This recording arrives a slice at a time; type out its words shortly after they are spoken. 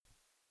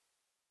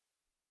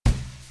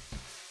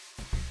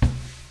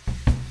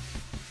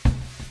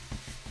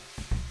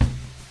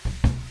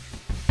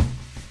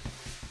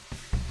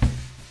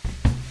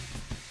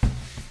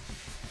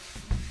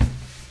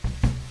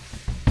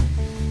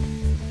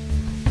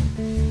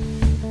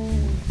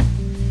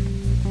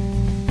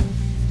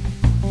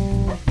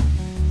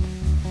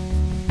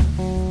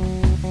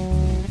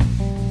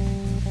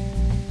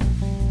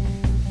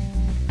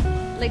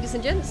ladies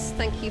and gents.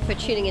 Thank you for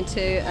tuning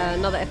into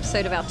another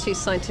episode of our Two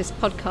Scientists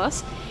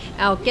podcast.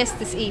 Our guest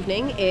this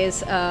evening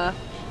is a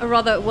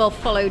rather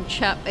well-followed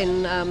chap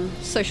in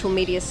social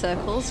media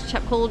circles, a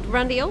chap called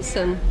Randy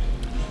Olson.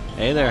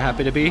 Hey there,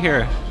 happy to be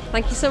here.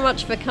 Thank you so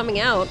much for coming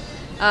out.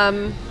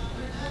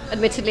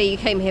 Admittedly, you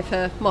came here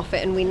for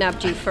Moffat and we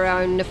nabbed you for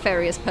our own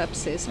nefarious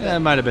purposes. It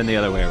might have been the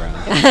other way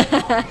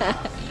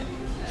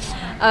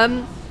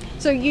around.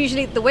 So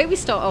usually the way we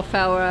start off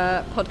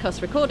our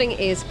podcast recording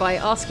is by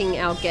asking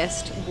our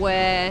guest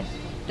where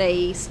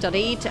they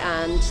studied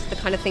and the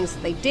kind of things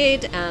that they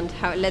did and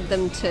how it led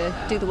them to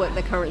do the work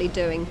they're currently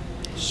doing.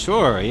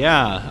 Sure,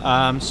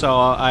 yeah. So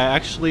I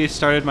actually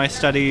started my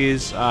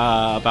studies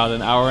about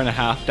an hour and a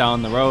half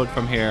down the road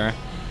from here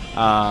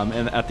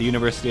at the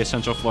University of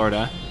Central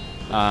Florida,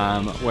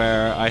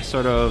 where I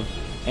sort of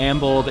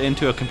ambled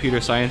into a computer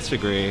science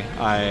degree.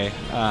 I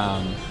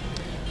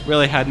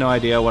really had no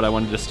idea what I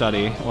wanted to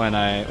study when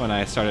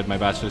I started my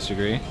bachelor's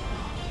degree,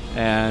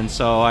 and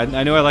so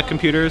I knew I liked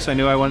computers. I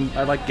knew I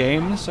liked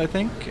games, I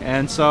think,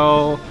 and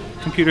so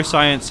computer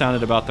science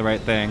sounded about the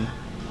right thing.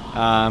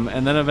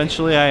 And then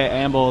eventually I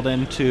ambled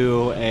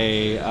into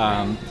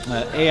an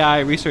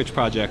AI research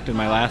project in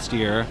my last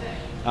year,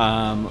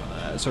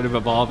 sort of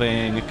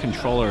evolving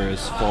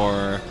controllers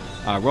for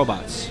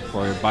robots,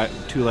 for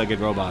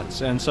two-legged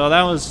robots, and so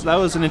that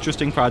was an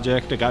interesting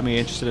project. It got me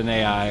interested in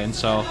AI, and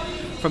so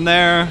from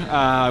there,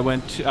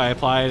 I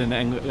applied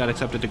and got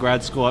accepted to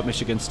grad school at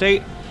Michigan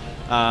State,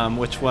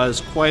 which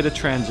was quite a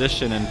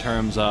transition in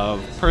terms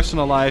of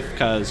personal life,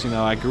 because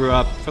I grew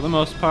up for the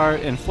most part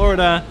in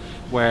Florida,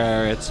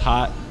 where it's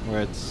hot, where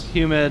it's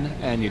humid,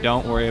 and you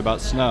don't worry about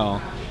snow.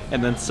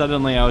 And then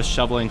suddenly I was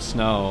shoveling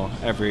snow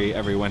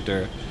every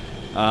winter.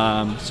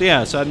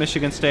 So at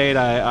Michigan State,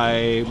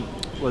 I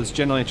was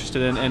generally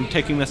interested in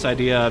taking this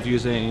idea of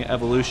using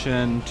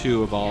evolution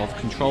to evolve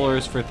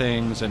controllers for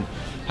things, and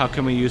how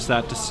can we use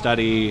that to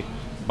study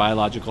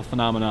biological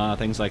phenomena,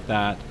 things like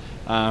that.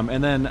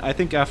 And then I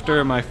think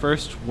after my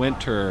first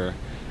winter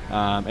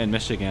in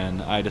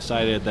Michigan, I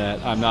decided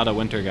that I'm not a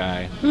winter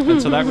guy.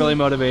 And so that really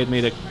motivated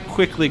me to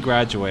quickly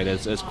graduate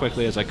as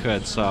quickly as I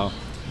could. So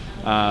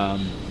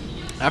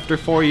after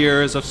 4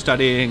 years of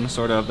studying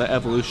sort of the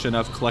evolution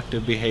of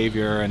collective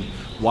behavior and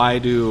why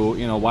do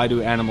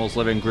animals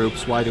live in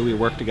groups, why do we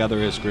work together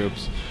as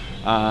groups,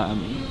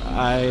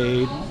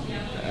 I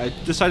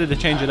decided to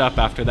change it up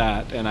after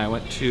that, and I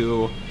went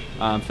to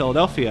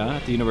Philadelphia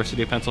at the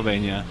University of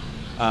Pennsylvania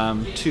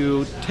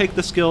to take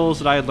the skills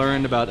that I had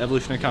learned about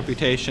evolutionary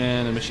computation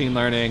and machine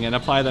learning and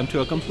apply them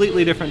to a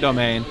completely different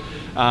domain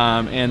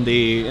in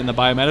the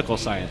biomedical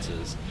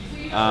sciences.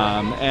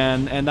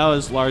 And that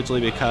was largely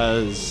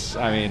because,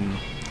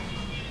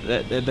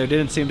 there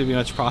didn't seem to be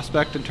much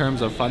prospect in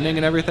terms of funding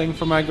and everything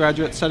for my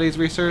graduate studies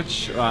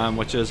research,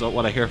 which is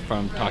what I hear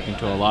from talking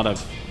to a lot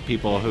of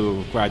people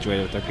who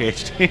graduated with their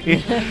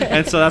PhD.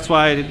 And so that's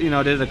why I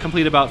did a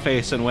complete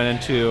about-face and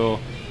went into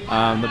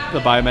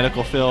the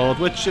biomedical field,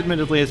 which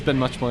admittedly has been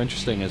much more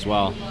interesting as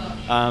well.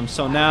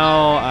 So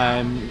now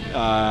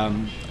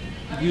I'm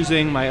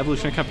using my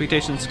evolutionary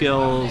computation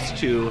skills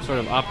to sort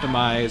of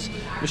optimize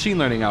machine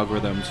learning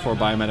algorithms for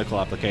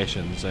biomedical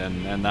applications,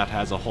 and that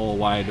has a whole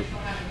wide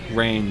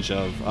range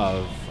of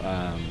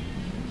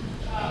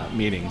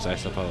meetings, I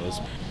suppose.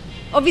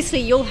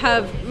 Obviously,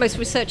 most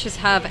researchers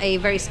have a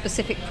very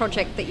specific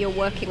project that you're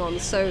working on.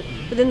 So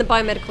within the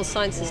biomedical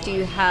sciences, do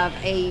you have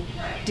a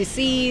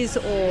disease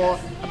or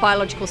a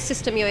biological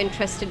system you're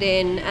interested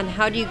in, and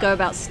how do you go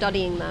about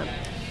studying that?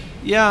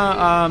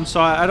 Yeah,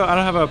 so I don't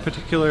have a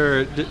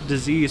particular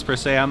disease per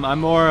se. I'm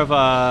more of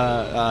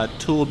a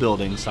tool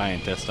building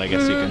scientist, I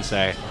guess you can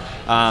say.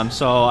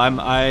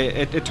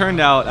 It turned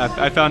out,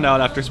 I found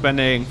out after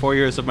spending 4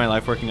 years of my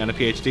life working on a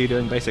PhD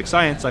doing basic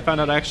science, I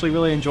found out I actually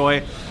really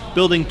enjoy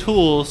building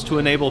tools to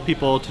enable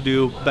people to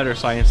do better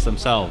science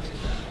themselves.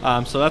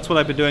 So that's what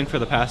I've been doing for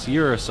the past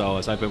year or so,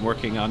 is I've been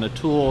working on a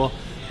tool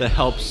that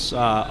helps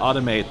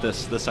automate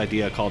this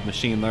idea called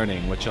machine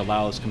learning, which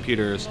allows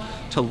computers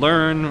to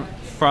learn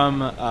from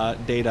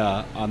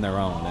data on their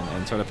own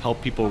and sort of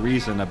help people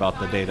reason about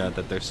the data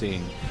that they're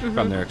seeing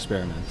from their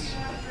experiments.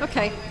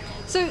 Okay.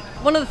 So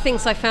one of the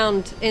things I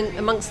found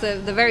amongst the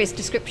various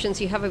descriptions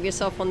you have of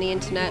yourself on the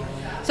internet,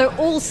 so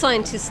all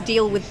scientists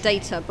deal with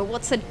data, but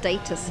what's a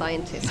data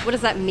scientist? What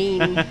does that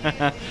mean?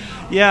 The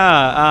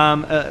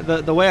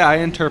way I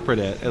interpret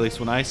it, at least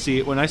when I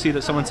see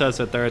that someone says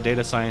that they're a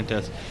data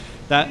scientist,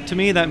 that to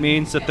me that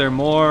means that they're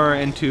more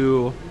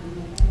into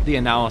the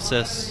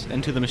analysis,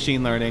 into the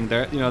machine learning.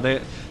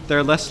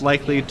 They're less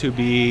likely to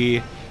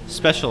be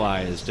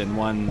specialized in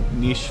one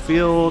niche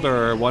field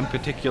or one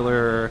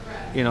particular,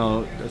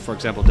 for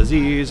example,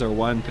 disease or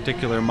one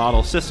particular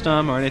model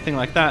system or anything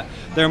like that.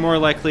 They're more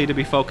likely to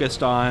be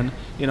focused on,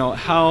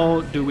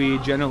 how do we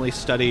generally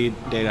study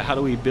data? How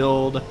do we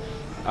build,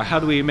 how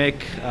do we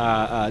make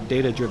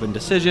data-driven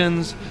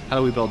decisions? How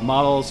do we build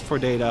models for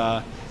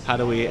data? how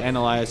do we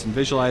analyze and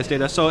visualize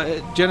data.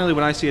 So generally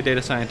when I see a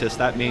data scientist,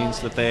 that means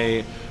that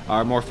they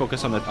are more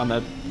focused on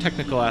the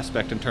technical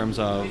aspect in terms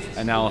of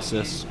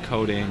analysis,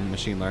 coding,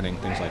 machine learning,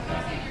 things like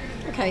that.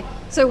 Okay,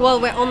 so while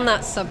we're on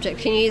that subject,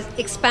 can you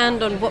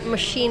expand on what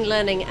machine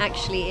learning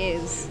actually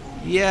is?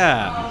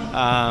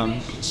 Yeah,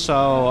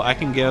 so I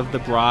can give the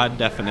broad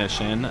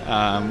definition,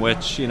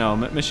 which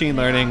machine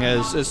learning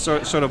is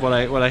sort of what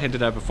I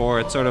hinted at before.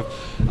 It sort of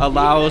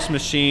allows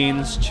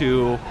machines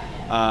to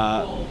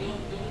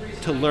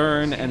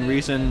learn and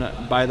reason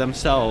by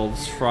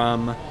themselves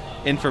from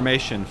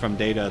information, from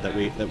data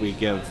that we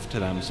give to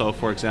them. So,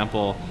 for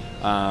example,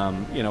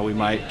 we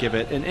might give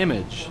it an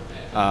image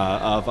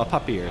of a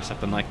puppy or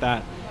something like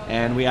that.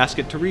 And we ask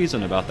it to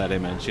reason about that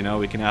image.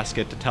 We can ask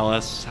it to tell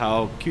us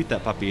how cute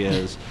that puppy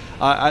is.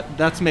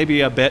 That's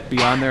maybe a bit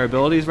beyond their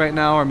abilities right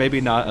now, or maybe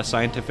not a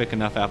scientific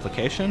enough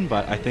application,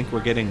 but I think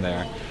we're getting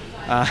there.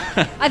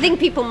 I think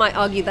people might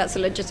argue that's a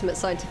legitimate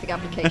scientific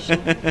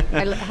application.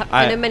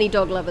 I know many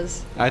dog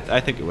lovers. I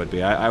think it would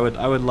be. I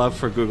would love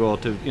for Google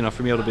to,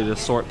 for me to be able to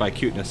sort by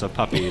cuteness of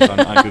puppies on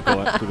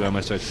Google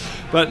Image Search.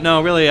 But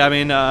no, really, I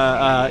mean,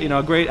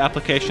 a great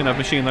application of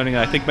machine learning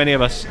that I think many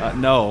of us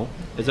know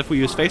is if we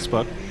use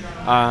Facebook.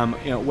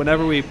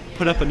 Whenever we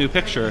put up a new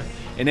picture,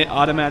 and it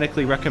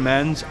automatically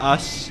recommends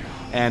us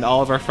and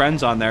all of our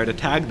friends on there to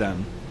tag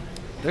them.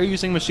 They're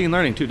using machine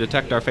learning to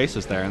detect our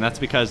faces there, and that's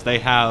because they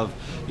have,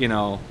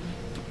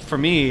 for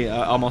me,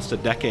 almost a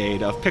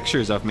decade of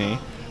pictures of me,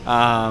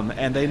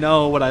 and they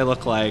know what I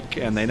look like,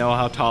 and they know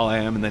how tall I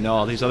am, and they know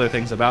all these other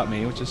things about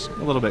me, which is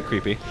a little bit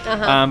creepy.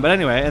 Uh-huh. But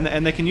anyway,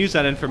 and they can use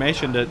that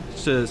information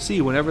to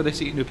see whenever they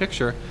see a new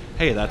picture,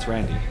 hey, that's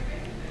Randy.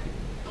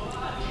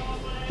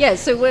 Yeah,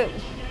 so we're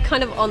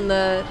kind of on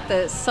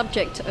the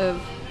subject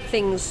of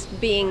things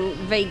being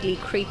vaguely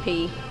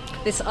creepy.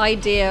 This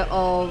idea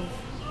of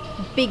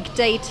big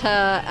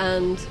data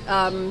and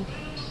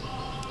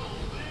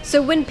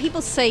so when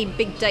people say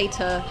big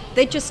data,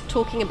 they're just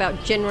talking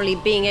about generally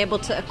being able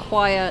to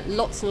acquire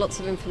lots and lots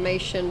of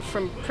information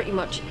from pretty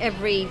much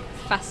every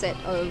facet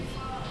of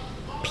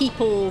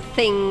people,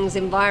 things,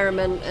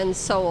 environment, and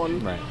so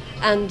on. Right.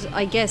 And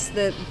I guess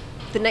the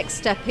next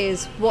step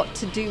is what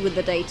to do with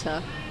the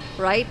data,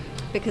 right?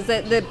 Because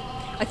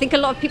I think a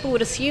lot of people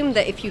would assume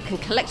that if you can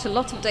collect a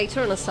lot of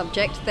data on a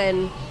subject,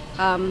 then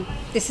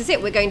this is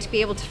it. We're going to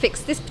be able to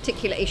fix this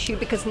particular issue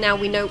because now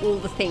we know all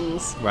the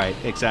things. Right,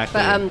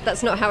 exactly. But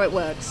that's not how it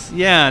works.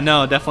 Yeah,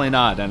 no, definitely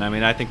not. And I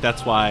mean, I think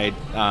that's why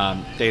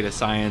data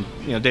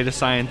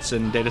science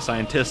and data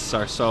scientists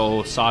are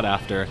so sought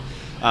after,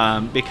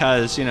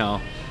 because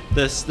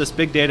this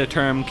big data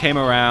term came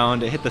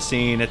around, it hit the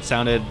scene, it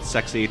sounded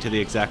sexy to the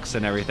execs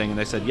and everything, and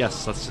they said,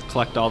 yes, let's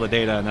collect all the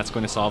data, and that's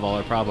going to solve all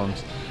our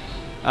problems.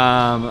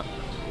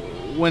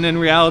 When in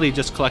reality,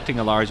 just collecting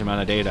a large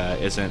amount of data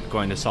isn't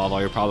going to solve all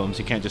your problems.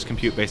 You can't just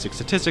compute basic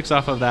statistics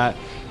off of that.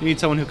 You need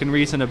someone who can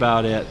reason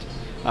about it.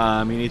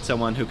 You need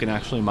someone who can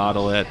actually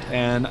model it.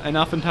 And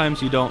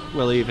oftentimes you don't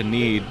really even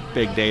need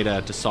big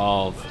data to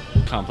solve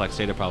complex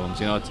data problems.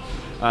 It's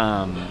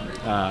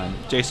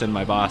Jason,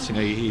 my boss,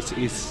 he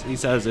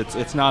says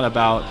it's not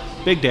about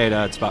big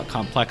data, it's about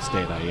complex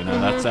data.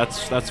 Mm-hmm.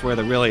 That's where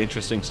the really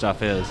interesting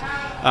stuff is.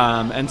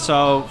 And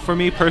so for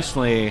me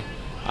personally,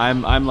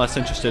 I'm less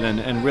interested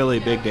in really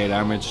big data.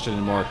 I'm interested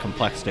in more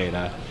complex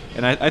data.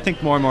 And I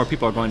think more and more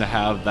people are going to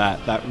have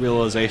that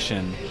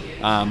realization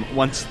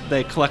once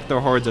they collect their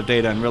hordes of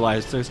data and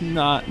realize there's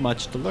not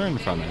much to learn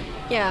from it.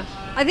 Yeah.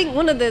 I think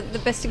one of the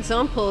best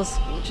examples,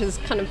 which is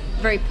kind of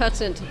very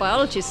pertinent to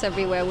biologists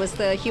everywhere, was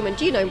the Human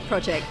Genome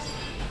Project,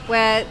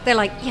 where they're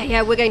like,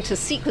 yeah, we're going to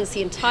sequence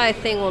the entire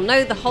thing, we'll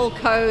know the whole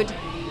code,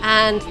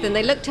 and then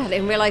they looked at it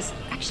and realized,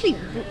 actually,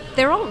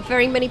 there aren't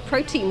very many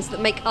proteins that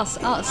make us.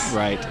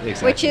 Right,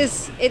 exactly. Which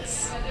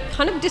it's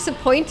kind of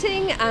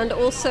disappointing and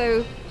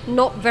also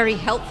not very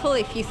helpful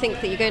if you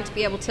think that you're going to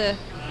be able to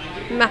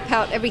map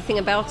out everything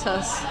about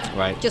us,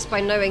 right, just by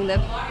knowing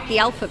the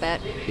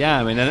alphabet. Yeah,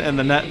 I mean, and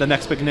the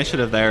next big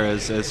initiative there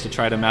is to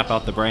try to map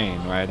out the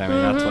brain, right? I mean,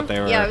 mm-hmm. That's what they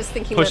were I was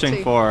thinking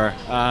pushing for.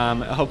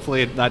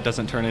 Hopefully that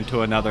doesn't turn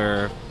into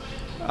another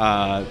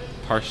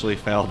partially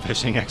failed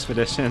fishing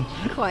expedition.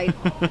 Quite.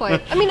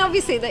 I mean,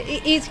 obviously, that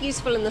it is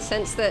useful in the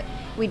sense that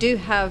we do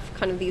have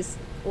kind of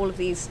all of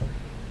these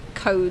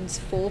codes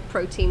for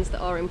proteins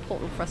that are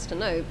important for us to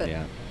know, but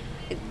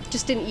it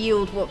just didn't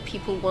yield what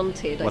people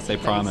wanted. What they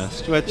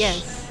promised, which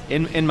yes.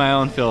 in my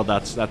own field,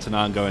 that's an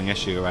ongoing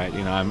issue, right?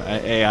 I'm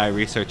an AI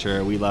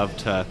researcher. We love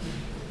to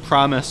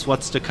promise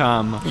what's to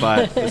come,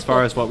 but as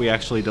far as what we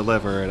actually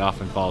deliver, it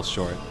often falls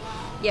short.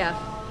 Yeah.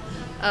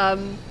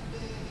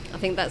 I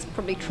think that's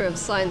probably true of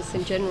science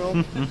in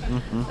general.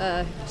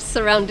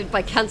 Surrounded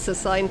by cancer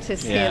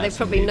scientists here, they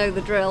probably indeed know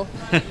the drill.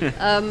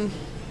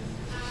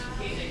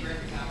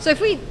 So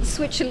if we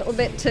switch a little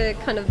bit to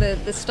kind of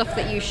the stuff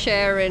that you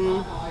share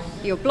in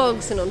your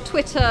blogs and on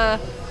Twitter,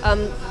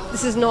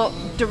 this is not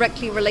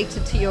directly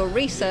related to your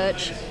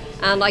research,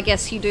 and I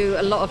guess you do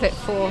a lot of it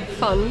for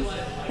fun.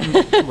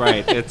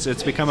 Right,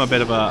 it's become a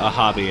bit of a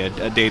hobby,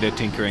 a data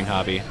tinkering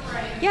hobby.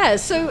 Yeah,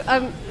 so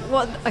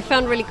what I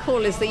found really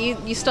cool is that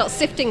you start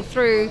sifting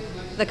through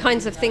the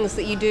kinds of things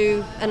that you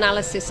do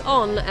analysis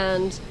on,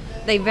 and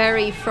they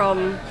vary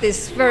from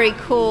this very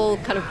cool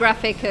kind of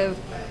graphic of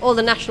all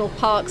the national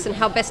parks and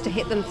how best to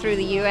hit them through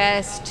the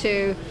US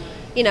to,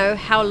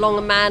 how long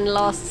a man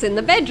lasts in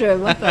the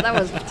bedroom. I thought that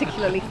was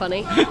particularly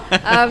funny.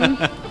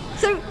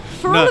 So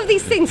for all of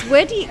these things,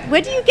 where do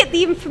you get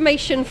the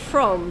information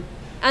from?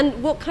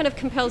 And what kind of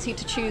compels you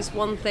to choose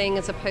one thing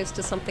as opposed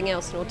to something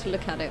else in order to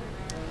look at it?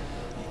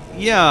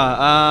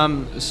 Yeah,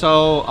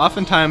 so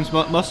oftentimes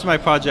most of my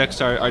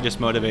projects are just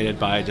motivated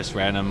by just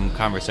random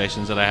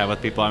conversations that I have with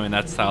people. I mean,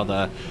 that's how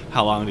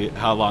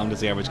long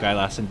does the average guy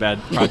last in bed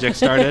project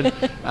started,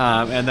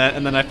 and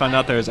then I found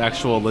out there was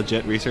actual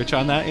legit research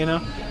on that,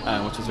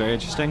 which was very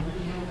interesting.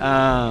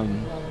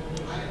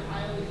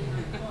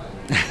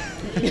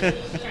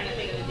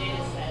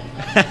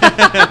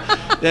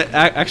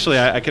 Actually,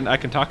 I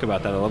can talk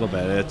about that a little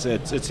bit.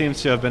 It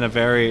seems to have been a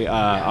very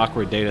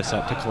awkward data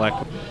set to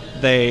collect.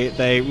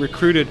 They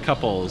recruited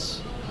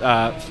couples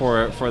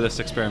for this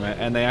experiment,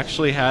 and they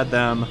actually had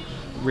them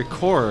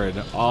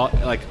record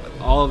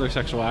all of their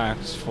sexual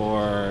acts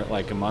for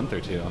like a month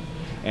or two,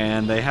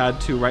 and they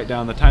had to write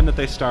down the time that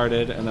they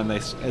started, and then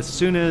as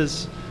soon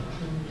as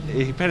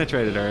he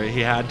penetrated her, he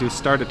had to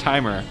start a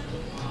timer.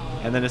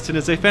 And then as soon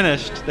as they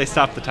finished, they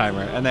stopped the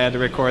timer, and they had to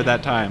record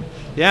that time.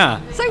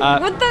 Yeah. So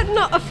would that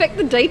not affect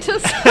the data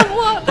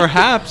somewhat?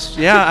 Perhaps,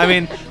 yeah. I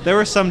mean, there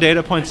were some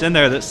data points in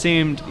there that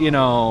seemed,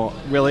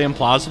 really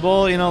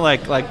implausible.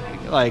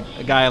 Like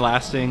a guy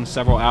lasting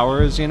several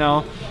hours.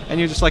 And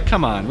you're just like,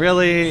 come on,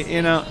 really?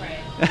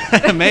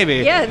 Maybe.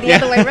 Yeah, the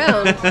other way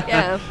around.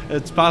 Yeah.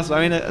 It's possible.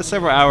 I mean,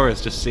 several hours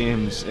just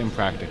seems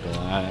impractical.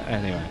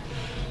 Anyway.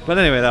 But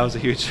anyway, that was a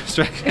huge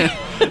distraction.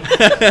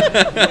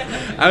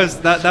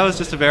 That was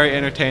just a very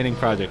entertaining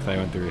project that I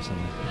went through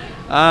recently.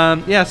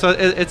 So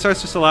it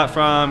starts just a lot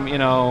from,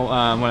 when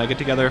I get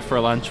together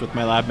for lunch with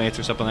my lab mates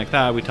or something like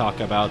that, we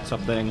talk about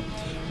something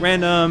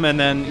random, and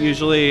then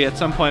usually at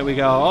some point we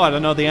go, I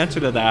don't know the answer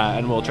to that,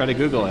 and we'll try to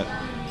Google it.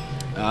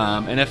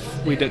 And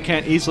if we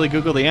can't easily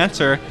Google the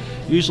answer,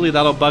 usually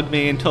that'll bug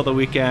me until the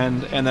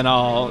weekend, and then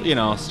I'll,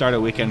 start a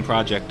weekend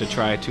project to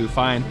try to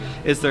find,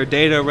 is there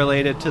data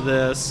related to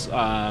this?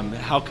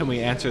 How can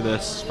we answer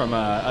this from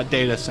a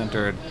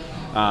data-centered,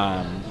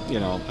 a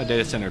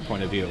data-centered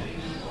point of view?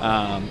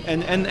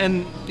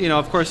 And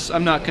of course,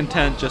 I'm not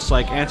content just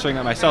like answering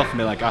it myself and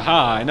be like,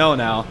 aha, I know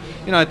now.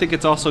 I think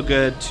it's also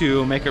good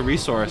to make a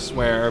resource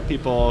where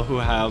people who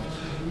have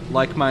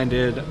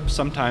like-minded,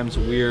 sometimes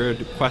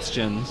weird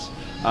questions,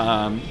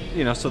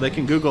 so they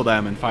can Google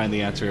them and find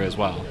the answer as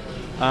well.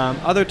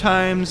 Other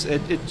times,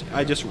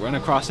 I just run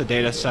across a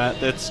data set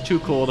that's too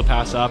cool to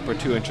pass up or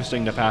too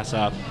interesting to pass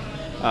up.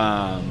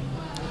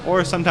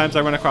 Or sometimes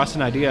I run across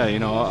an idea.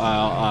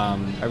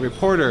 A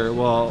reporter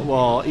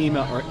will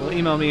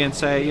email me and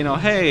say,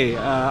 hey,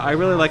 I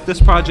really like this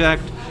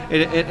project,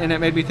 and it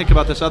made me think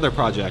about this other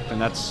project, and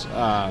that's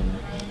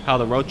how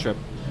the road trip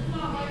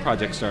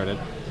project started,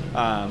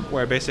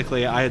 where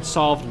basically I had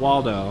solved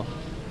Waldo.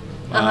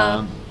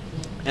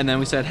 And then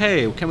we said,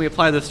 hey, can we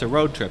apply this to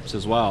road trips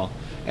as well?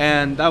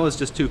 And that was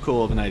just too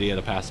cool of an idea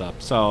to pass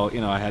up. So,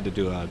 I had to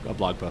do a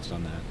blog post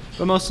on that.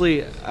 But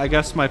mostly, I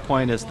guess my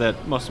point is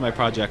that most of my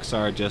projects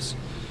are just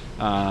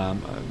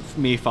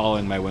me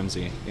following my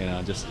whimsy,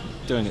 just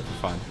doing it for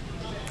fun.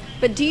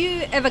 But do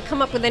you ever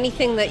come up with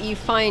anything that you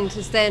find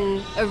is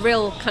then a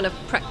real kind of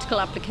practical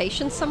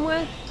application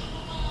somewhere?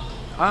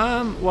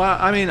 Well,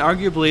 I mean,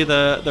 arguably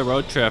the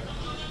road trip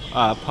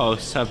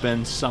posts have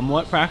been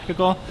somewhat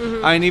practical.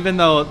 Mm-hmm. I mean, even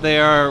though they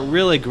are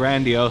really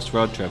grandiose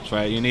road trips,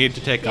 right? You need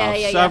to take off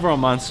several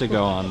months to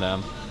go on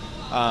them.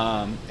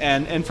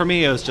 And for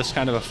me, it was just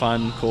kind of a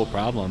fun, cool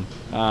problem.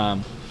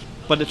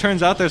 But it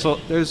turns out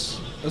there's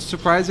a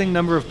surprising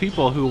number of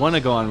people who want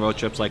to go on road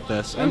trips like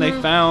this, and they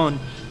found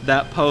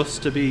that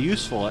post to be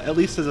useful, at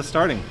least as a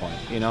starting point.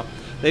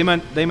 They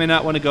may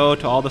not want to go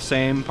to all the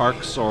same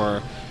parks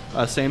or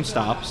same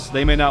stops.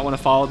 They may not want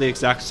to follow the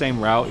exact same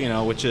route,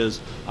 which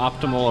is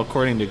optimal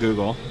according to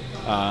Google.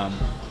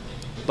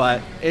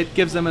 But it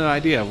gives them an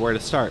idea of where to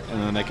start,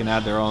 and then they can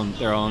add their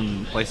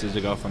own places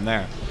to go from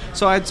there.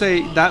 So I'd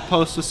say that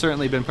post has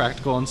certainly been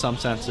practical in some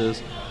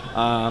senses.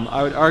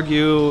 I would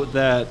argue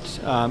that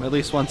at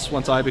least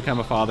once I become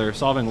a father,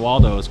 solving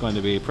Waldo is going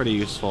to be pretty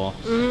useful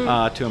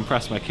to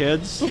impress my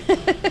kids.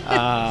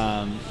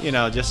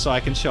 Just so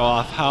I can show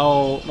off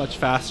how much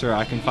faster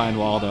I can find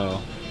Waldo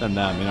than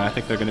them. I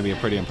think they're going to be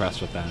pretty impressed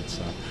with that.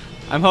 So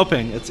I'm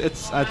hoping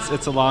it's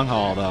a long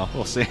haul, though.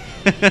 We'll see.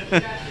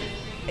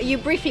 You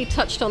briefly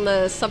touched on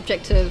the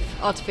subject of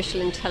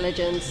artificial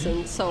intelligence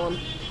and so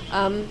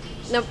on.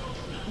 Now,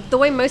 the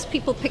way most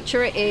people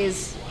picture it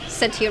is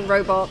sentient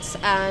robots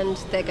and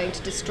they're going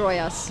to destroy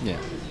us. Yeah.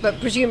 But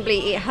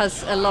presumably it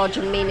has a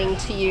larger meaning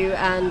to you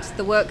and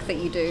the work that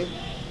you do.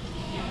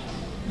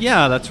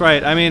 Yeah, that's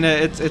right. I mean,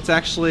 it's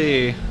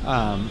actually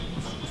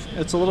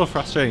it's a little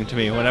frustrating to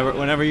me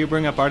whenever you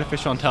bring up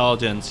artificial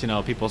intelligence.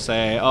 People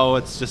say, oh,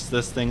 it's just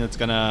this thing that's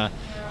gonna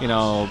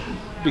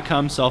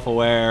become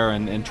self-aware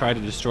and try to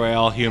destroy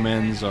all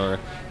humans or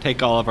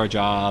take all of our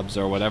jobs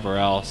or whatever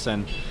else.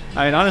 And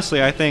I mean,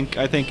 honestly, I think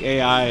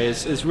AI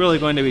is really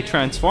going to be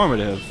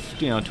transformative,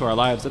 to our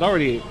lives. It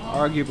already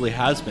arguably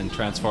has been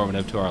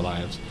transformative to our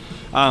lives,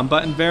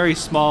 but in very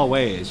small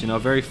ways,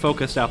 very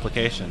focused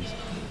applications.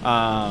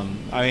 I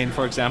mean,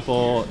 for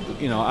example,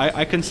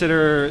 I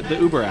consider the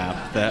Uber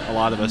app that a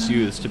lot of us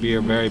use to be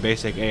a very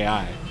basic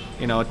AI.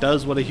 It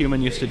does what a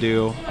human used to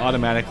do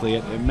automatically.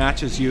 It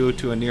matches you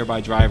to a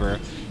nearby driver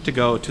to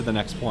go to the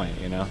next point,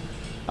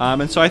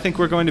 And so I think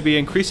we're going to be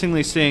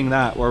increasingly seeing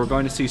that, where we're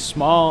going to see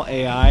small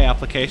AI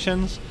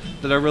applications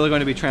that are really going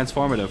to be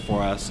transformative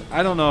for us.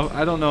 I don't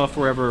know if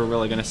we're ever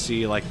really going to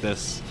see like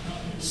this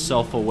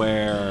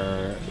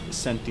self-aware,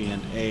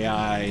 sentient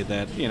AI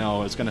that,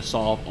 is going to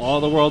solve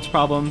all the world's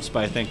problems,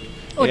 but I think...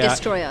 Or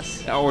destroy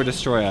us. Or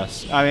destroy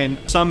us. I mean,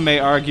 some may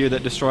argue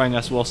that destroying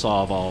us will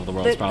solve all of the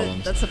world's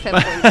problems. That's a fair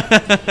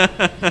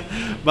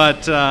point.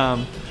 But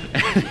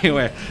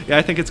anyway, yeah,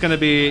 I think it's going to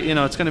be,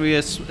 it's going to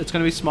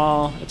be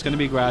small, it's going to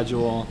be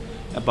gradual,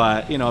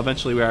 but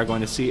eventually we are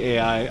going to see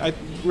AI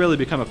really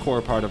become a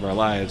core part of our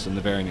lives in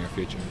the very near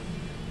future.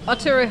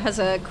 Arturo has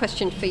a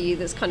question for you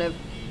that's kind of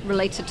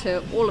related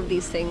to all of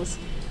these things.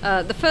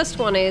 The first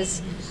one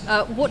is,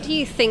 what do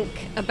you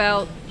think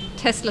about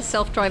Tesla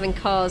self-driving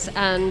cars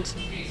and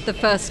the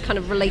first kind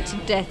of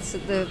related deaths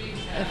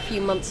a few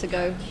months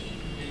ago?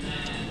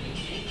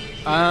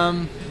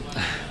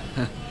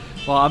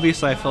 Well,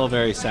 obviously, I feel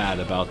very sad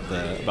about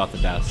the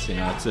deaths.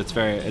 It's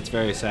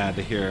very sad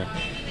to hear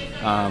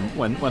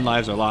when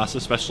lives are lost,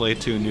 especially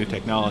to new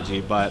technology.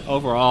 But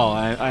overall,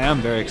 I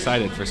am very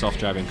excited for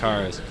self-driving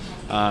cars.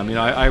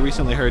 I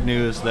recently heard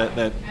news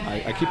that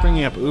I keep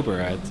bringing up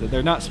Uber.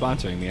 They're not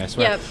sponsoring me, I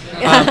swear.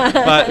 Yep.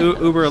 But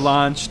Uber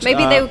launched...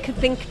 Maybe they could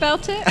think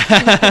about it?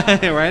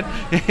 Right?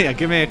 Yeah,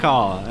 give me a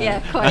call.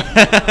 Yeah, quite.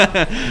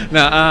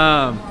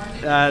 No,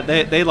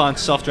 they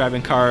launched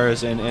self-driving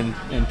cars in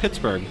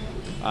Pittsburgh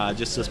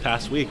just this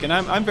past week, and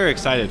I'm very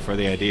excited for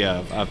the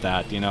idea of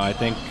that.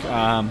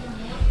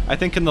 I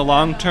think in the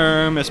long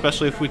term,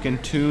 especially if we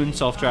can tune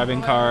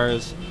self-driving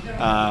cars,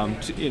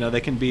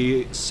 they can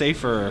be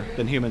safer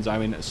than humans. I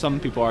mean, some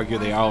people argue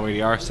they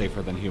already are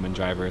safer than human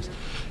drivers,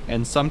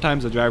 and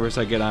sometimes the drivers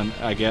I get on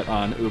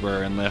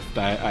Uber and Lyft,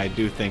 I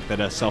do think that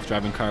a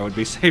self-driving car would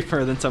be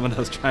safer than some of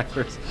those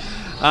drivers.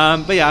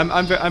 But yeah,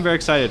 I'm very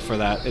excited for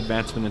that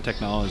advancement in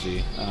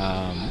technology.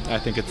 I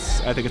think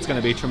it's going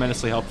to be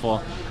tremendously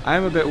helpful.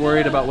 I'm a bit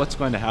worried about what's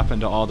going to happen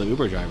to all the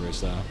Uber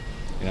drivers, though.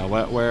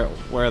 Where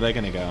are they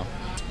going to go?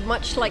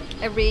 Much like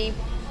every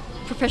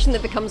profession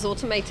that becomes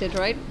automated,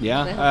 right?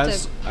 Yeah,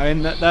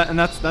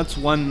 that's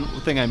one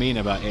thing I mean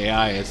about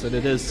AI, is that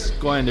it is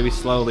going to be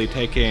slowly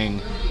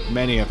taking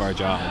many of our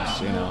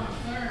jobs.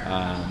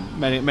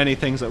 Many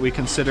things that we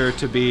consider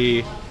to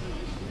be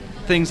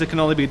things that can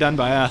only be done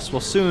by us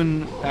will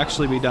soon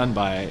actually be done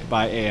by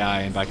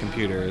AI and by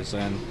computers.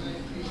 And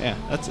yeah,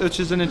 which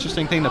is an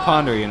interesting thing to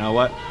ponder.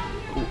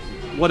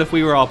 What if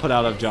we were all put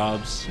out of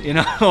jobs?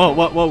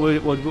 What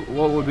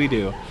would we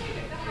do?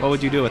 What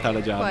would you do without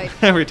a job?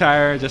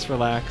 Retire, just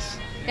relax.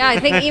 Yeah, I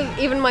think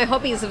even my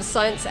hobbies of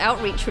science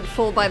outreach would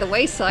fall by the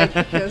wayside,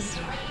 because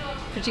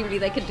presumably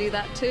they could do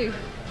that too.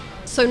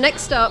 So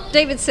next up,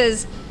 David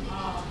says,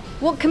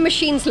 what can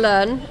machines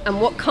learn and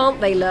what can't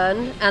they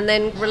learn? And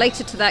then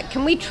related to that,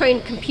 can we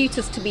train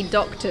computers to be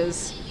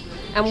doctors?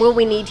 And will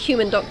we need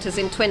human doctors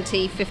in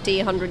 20, 50,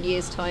 100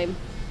 years' time?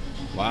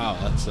 Wow,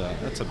 that's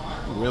a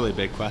really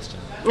big question.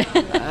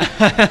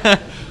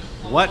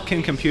 What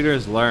can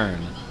computers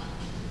learn?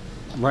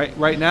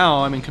 Right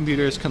now, I mean,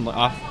 computers can.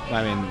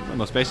 The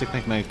most basic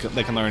thing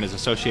they can learn is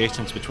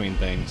associations between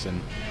things,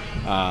 and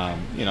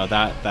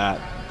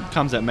that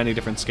comes at many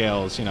different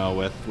scales.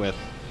 With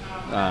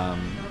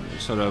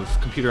sort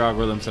of computer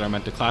algorithms that are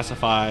meant to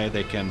classify.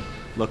 They can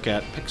look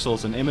at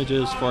pixels and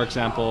images, for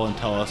example, and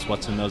tell us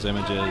what's in those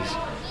images.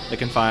 They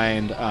can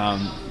find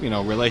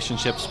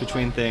relationships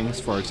between things.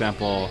 For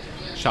example,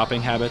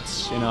 shopping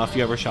habits. If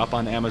you ever shop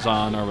on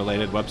Amazon or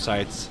related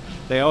websites,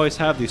 they always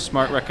have these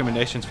smart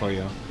recommendations for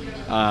you.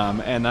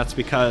 And that's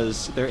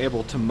because they're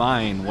able to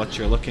mine what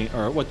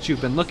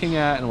you've been looking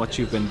at and what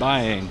you've been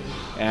buying,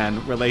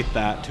 and relate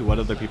that to what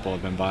other people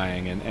have been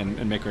buying,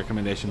 and make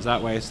recommendations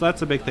that way. So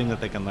that's a big thing that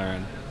they can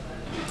learn.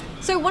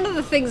 So one of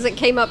the things that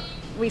came up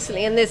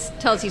recently, and this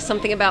tells you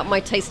something about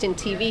my taste in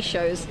TV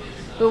shows,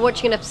 we were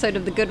watching an episode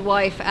of The Good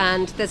Wife,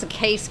 and there's a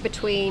case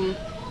between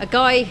a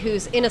guy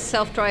who's in a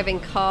self-driving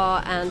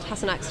car and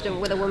has an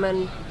accident with a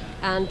woman,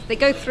 and they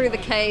go through the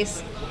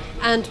case,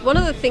 and one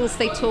of the things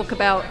they talk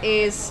about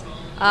is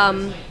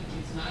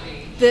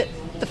the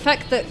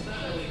fact that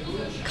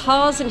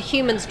cars and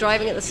humans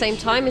driving at the same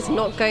time is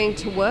not going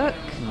to work,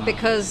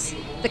 because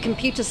the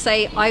computers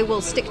say, I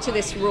will stick to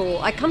this rule.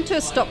 I come to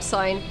a stop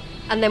sign,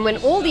 and then when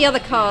all the other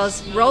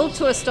cars roll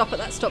to a stop at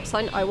that stop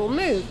sign, I will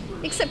move.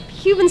 Except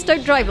humans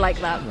don't drive like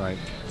that. Right.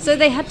 So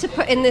they had to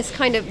put in this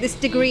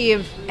degree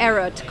of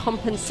error to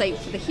compensate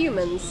for the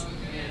humans.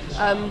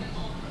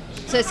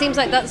 So it seems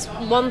like that's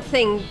one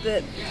thing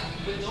that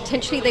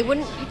potentially they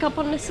wouldn't pick up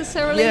on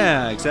necessarily.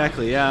 Yeah,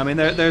 exactly. Yeah, I mean,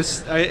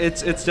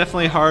 it's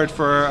definitely hard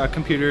for a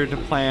computer to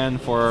plan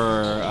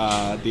for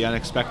the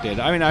unexpected.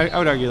 I mean, I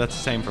would argue that's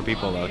the same for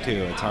people though too.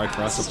 It's hard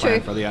for us to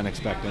plan for the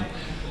unexpected.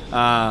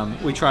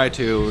 We try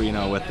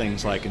to, with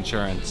things like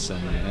insurance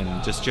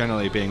and just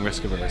generally being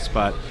risk averse.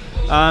 But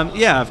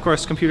yeah, of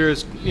course,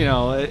 computers,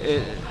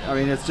 I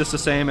mean, it's just the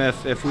same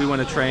if we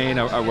want to train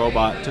a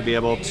robot to be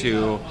able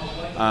to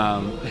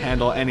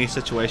handle any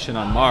situation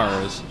on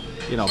Mars,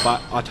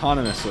 but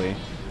autonomously.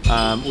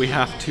 We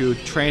have to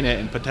train it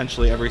in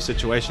potentially every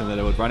situation that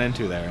it would run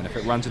into there. And if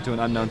it runs into an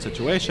unknown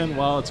situation,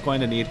 well, it's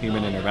going to need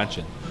human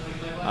intervention.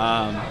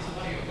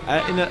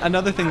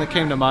 Another thing that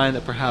came to mind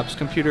that perhaps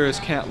computers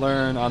can't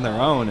learn on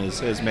their own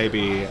is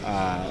maybe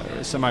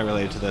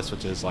semi-related to this,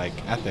 which is like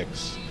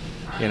ethics.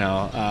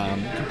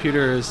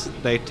 Computers,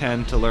 they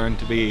tend to learn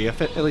to be,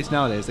 at least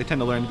nowadays, they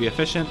tend to learn to be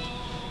efficient,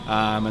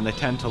 and they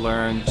tend to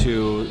learn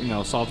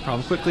to solve the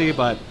problem quickly,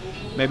 but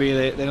maybe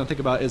they don't think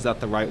about, is that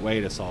the right way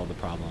to solve the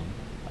problem?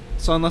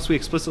 So unless we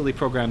explicitly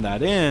program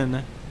that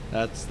in,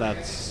 that's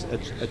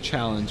a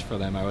challenge for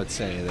them, I would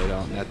say. They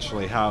don't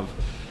naturally have,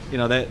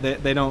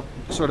 they don't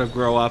sort of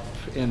grow up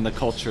in the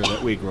culture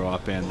that we grow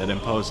up in that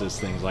imposes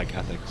things like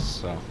ethics.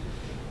 So,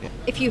 yeah.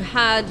 If you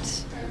had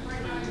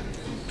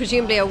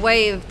presumably a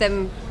way of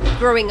them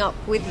growing up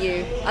with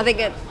you, I think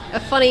a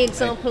funny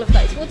example of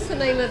that is, what's the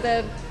name of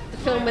the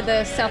film with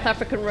the South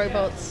African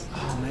robots?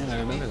 Oh man, I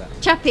remember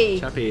that. Chappie.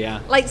 Chappie,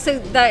 yeah. So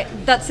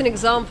that's an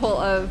example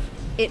of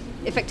it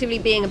effectively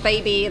being a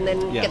baby and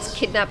then gets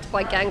kidnapped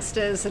by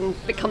gangsters and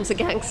becomes a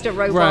gangster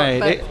robot.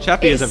 Right.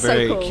 Chappie is a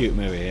very so cool. cute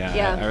movie.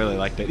 Yeah. I really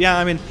liked it. Yeah,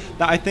 I mean,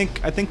 I think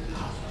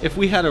if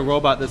we had a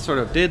robot that sort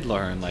of did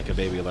learn like a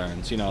baby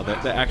learns,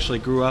 that actually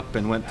grew up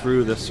and went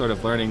through this sort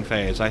of learning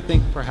phase, I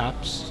think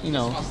perhaps,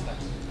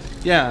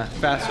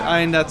 faster.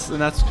 I mean,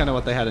 that's kind of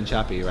what they had in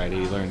Chappie, right?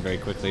 He learned very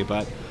quickly,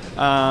 but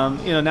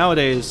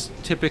nowadays,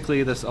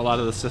 typically a lot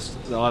of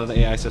the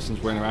AI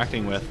systems we're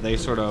interacting with,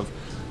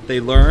 they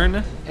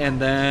learn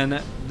and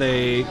then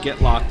they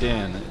get locked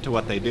in to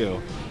what they do.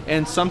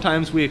 And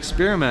sometimes we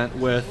experiment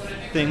with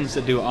things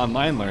that do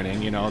online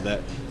learning,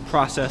 that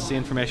process the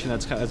information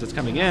as it's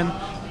coming in.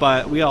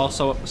 But we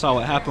also saw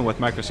what happened with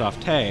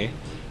Microsoft Tay,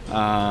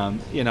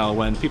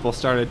 when people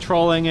started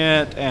trolling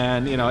it,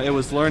 and it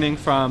was learning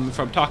from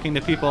talking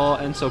to people,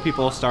 and so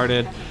people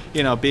started,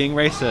 being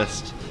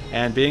racist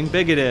and being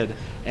bigoted,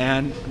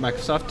 and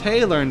Microsoft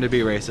Tay learned to be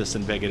racist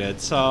and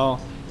bigoted. So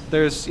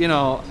there's,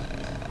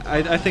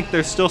 I think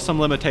there's still some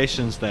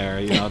limitations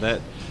there,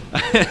 that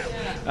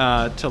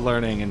to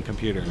learning in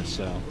computers.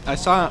 So I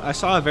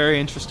saw a very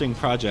interesting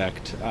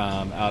project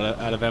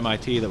out of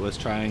MIT that was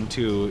trying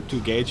to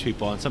gauge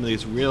people on some of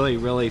these really,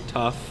 really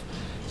tough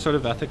sort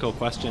of ethical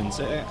questions.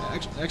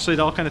 Actually, it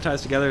all kind of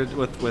ties together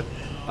with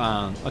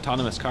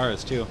autonomous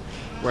cars too,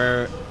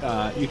 where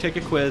you take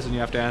a quiz and you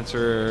have to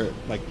answer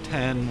like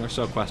 10 or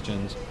so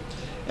questions,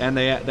 and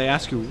they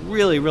ask you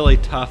really, really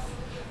tough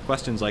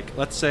questions. Like,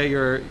 let's say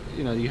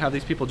you have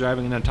these people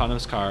driving an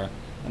autonomous car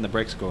and the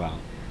brakes go out.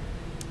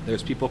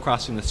 There's people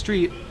crossing the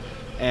street,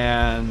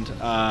 and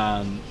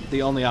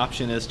the only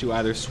option is to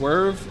either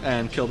swerve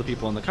and kill the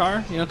people in the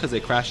car, because they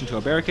crash into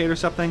a barricade or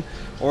something,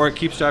 or it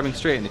keeps driving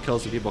straight and it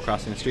kills the people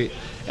crossing the street.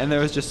 And there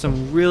was just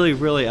some really,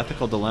 really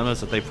ethical dilemmas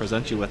that they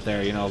present you with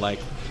there, like,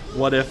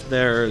 what if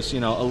there's,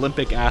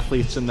 Olympic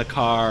athletes in the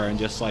car and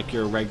just like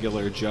your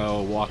regular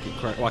Joe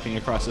walking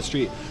across the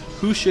street?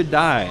 Who should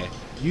die?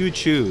 You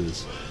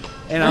choose.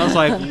 And I was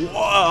like,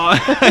 whoa,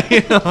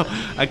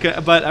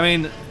 but I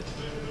mean,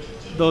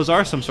 those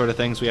are some sort of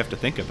things we have to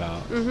think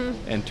about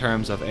in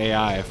terms of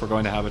AI. If we're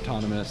going to have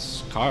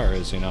autonomous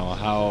cars,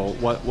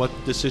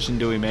 what decision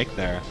do we make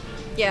there?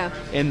 Yeah.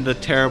 In the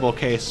terrible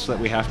case that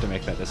we have to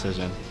make that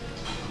decision.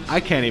 I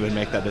can't even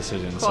make that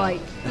decision.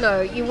 Quite. So. No,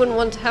 you wouldn't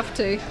want to have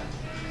to.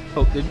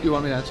 Oh, did you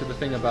want me to answer the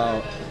thing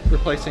about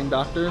replacing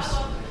doctors?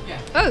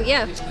 Yeah. Oh,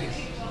 yeah.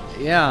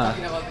 Yeah.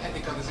 Talking about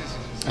ethical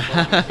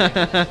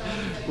decisions.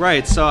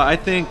 Right. So I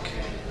think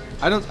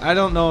I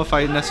don't know if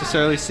I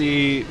necessarily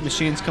see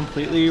machines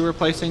completely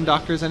replacing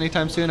doctors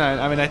anytime soon.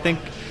 I mean, I think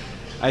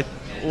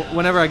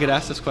whenever I get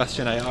asked this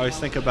question, I always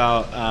think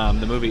about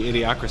the movie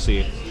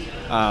Idiocracy,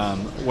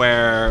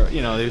 where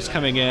he was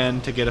coming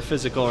in to get a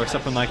physical or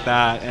something like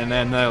that, and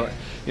then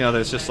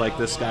there's just like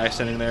this guy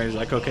sitting there. He's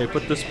like, okay,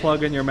 put this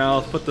plug in your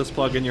mouth, put this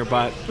plug in your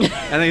butt, and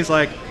then he's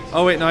like,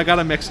 oh wait, no, I got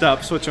them mixed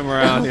up, switch them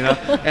around,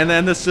 and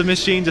then the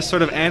machine just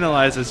sort of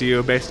analyzes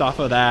you based off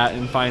of that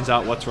and finds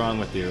out what's wrong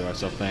with you or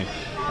something.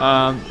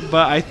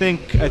 But I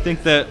think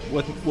that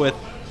with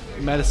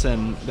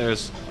medicine,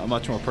 there's a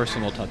much more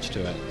personal touch to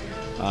it.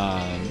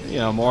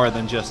 More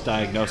than just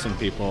diagnosing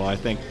people. I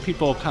think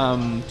people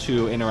come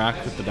to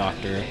interact with the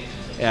doctor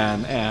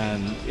and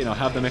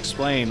have them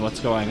explain what's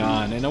going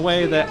on in a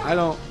way that I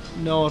don't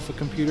know if a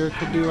computer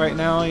could do right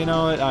now.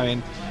 I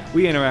mean,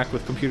 we interact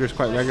with computers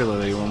quite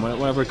regularly.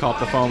 Whenever we call up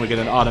the phone, we get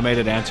an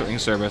automated answering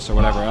service or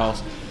whatever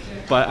else.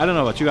 But I don't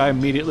know about you, I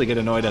immediately get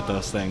annoyed at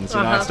those things.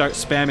 You know, I start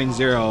spamming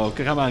 0.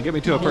 Come on, get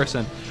me to a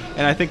person.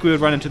 And I think we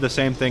would run into the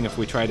same thing if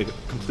we tried to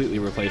completely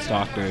replace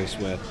doctors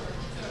with,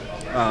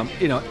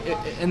 you know,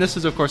 and this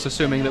is of course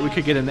assuming that we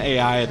could get an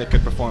AI that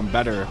could perform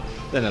better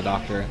than a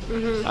doctor.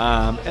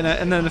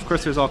 And then of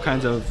course there's all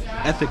kinds of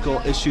ethical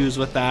issues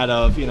with that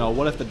of, you know,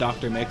 what if the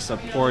doctor makes a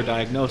poor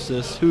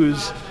diagnosis?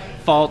 Whose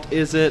fault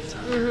is it?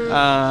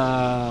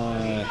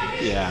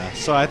 Yeah,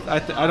 so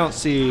I don't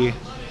see,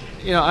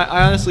 you know,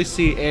 I honestly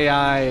see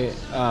AI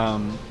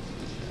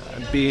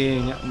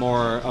being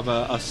more of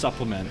a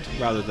supplement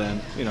rather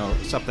than, you know,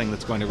 something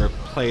that's going to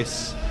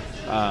replace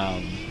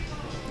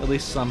at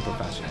least some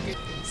professions.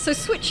 So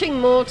switching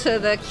more to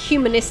the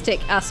humanistic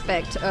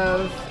aspect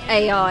of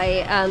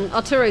AI, and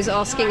Arturo's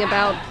asking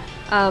about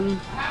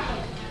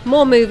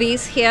more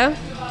movies here.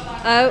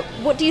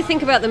 What do you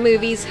think about the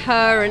movies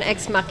Her and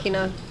Ex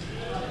Machina?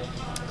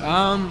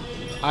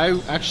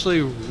 I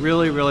actually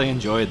really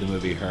enjoyed the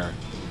movie Her.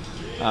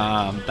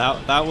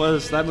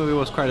 That movie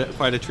was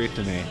quite a treat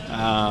to me,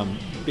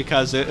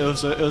 because it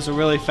was a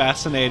really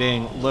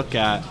fascinating look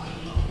at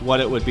what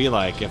it would be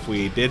like if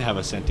we did have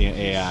a sentient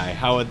AI.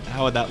 How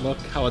would that look?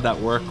 How would that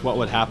work? What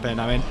would happen?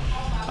 I mean,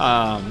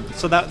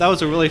 so that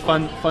was a really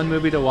fun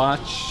movie to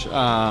watch,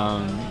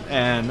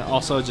 and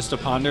also just to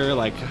ponder,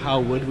 like, how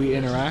would we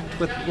interact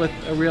with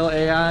a real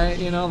AI?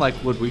 You know, like,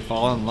 would we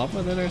fall in love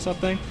with it or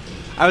something?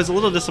 I was a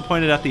little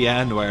disappointed at the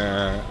end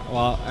where,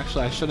 well,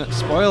 actually I shouldn't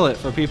spoil it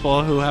for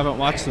people who haven't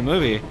watched the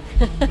movie.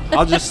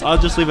 I'll just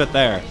leave it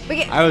there.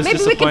 I was maybe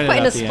we could put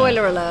in a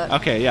spoiler alert.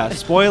 Okay, yeah,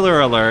 spoiler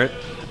alert.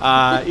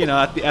 You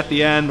know, at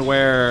the end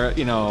where,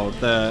 you know,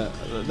 the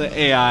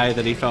AI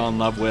that he fell in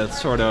love with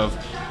sort of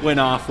went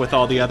off with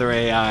all the other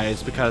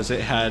AIs because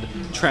it had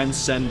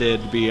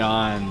transcended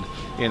beyond,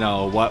 you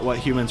know, what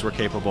humans were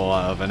capable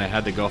of, and it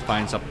had to go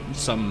find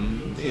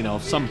some you know,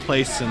 some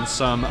place in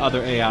some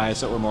other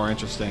AIs that were more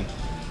interesting.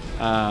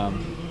 That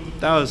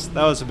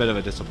was a bit of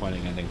a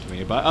disappointing ending to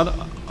me, but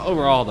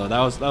overall though,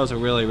 that was a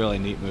really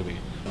neat movie.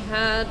 I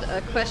had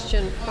a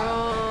question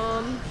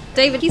from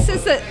David. He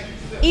says that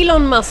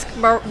Elon Musk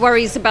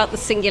worries about the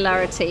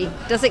singularity.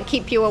 Does it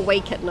keep you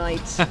awake at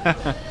night?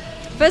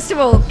 First of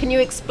all, can you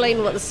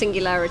explain what the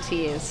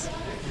singularity is?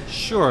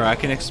 Sure, I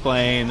can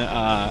explain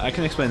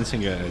the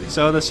singularity.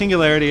 So the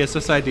singularity is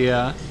this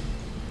idea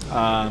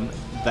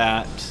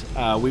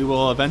that we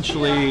will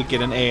eventually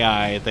get an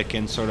AI that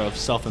can sort of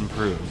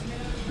self-improve.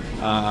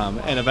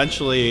 And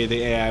eventually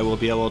the AI will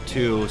be able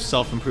to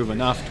self-improve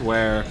enough to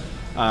where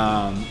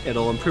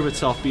it'll improve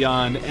itself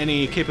beyond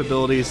any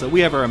capabilities that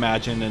we ever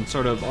imagined, and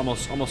sort of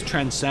almost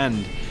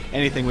transcend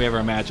anything we ever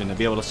imagined, and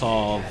be able to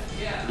solve,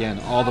 again,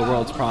 all the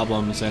world's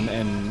problems,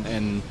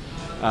 and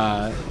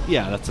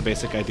yeah, that's the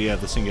basic idea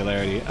of the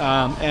singularity.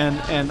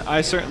 And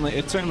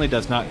it certainly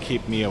does not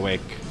keep me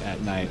awake at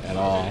night at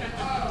all.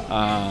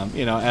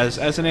 You know,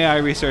 as an AI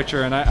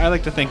researcher, and I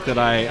like to think that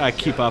I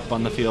keep up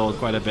on the field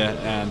quite a bit,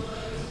 and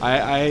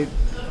I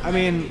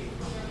mean,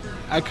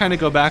 I kind of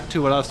go back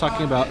to what I was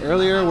talking about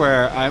earlier,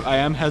 where I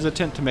am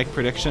hesitant to make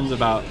predictions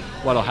about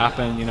what'll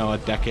happen, you know, a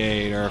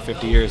decade or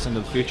 50 years into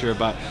the future.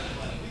 But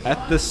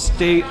at the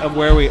state of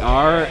where we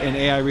are in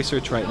AI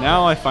research right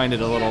now, I find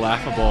it a little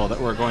laughable that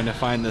we're going to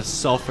find this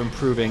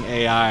self-improving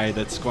AI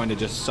that's going to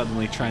just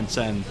suddenly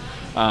transcend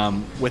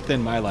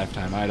within my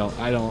lifetime. I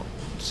don't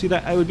see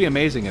that. It would be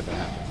amazing if it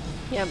happened.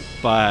 Yeah.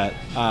 But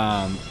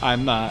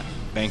I'm not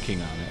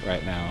banking on it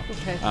right now.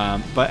 Okay.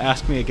 But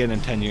ask me again in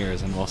 10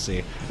 years and we'll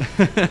see.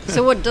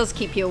 So what does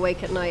keep you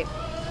awake at night?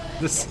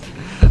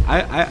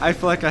 I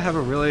feel like I have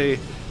a really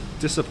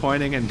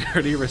disappointing and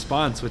dirty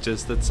response, which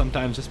is that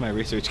sometimes just my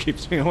research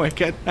keeps me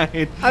awake at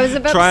night. I was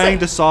about trying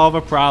to to solve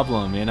a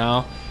problem, you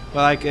know?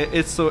 But like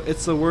it's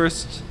the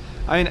worst.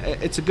 I mean,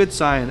 it's a good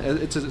sign.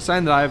 It's a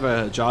sign that I have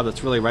a job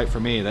that's really right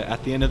for me, that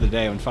at the end of the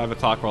day, when 5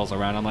 o'clock rolls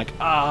around, I'm like,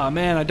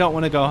 man, I don't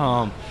want to go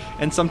home.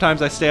 And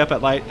sometimes I stay up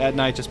at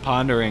night just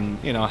pondering,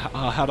 you know,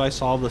 how do I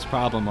solve this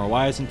problem, or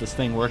why isn't this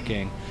thing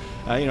working?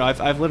 You know,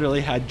 I've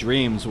literally had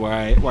dreams where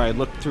I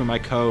looked through my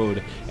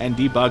code and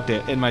debugged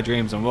it in my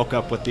dreams and woke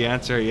up with the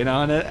answer, you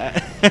know. And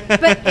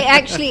But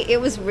it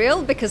was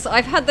real, because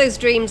I've had those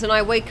dreams and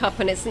I wake up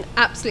and it's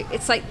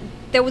it's like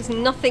there was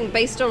nothing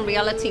based on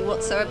reality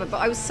whatsoever, but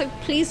I was so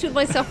pleased with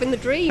myself in the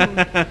dream.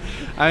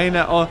 I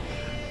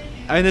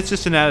mean, it's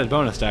just an added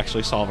bonus to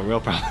actually solve a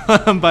real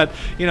problem. But,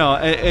 you know,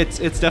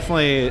 it's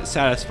definitely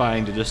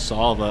satisfying to just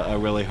solve a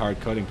really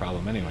hard coding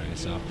problem anyway.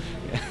 So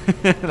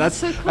that's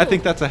so cool. I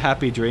think that's a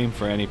happy dream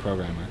for any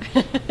programmer.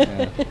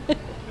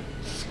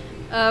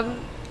 Yeah.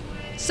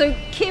 So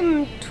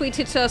Kim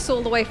tweeted to us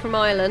all the way from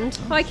Ireland.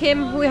 Hi,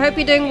 Kim. We hope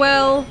you're doing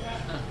well.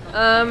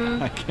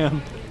 Hi,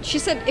 Kim. She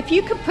said, if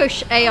you could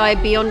push AI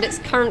beyond its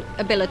current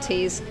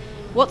abilities,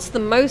 what's the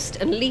most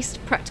and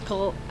least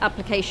practical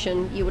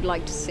application you would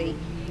like to see?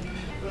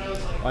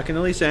 Well, I can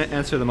at least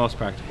answer the most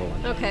practical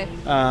one. Okay.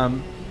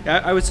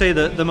 I would say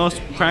the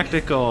most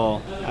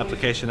practical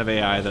application of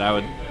AI that I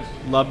would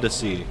love to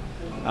see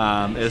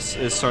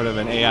is sort of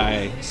an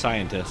AI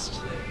scientist.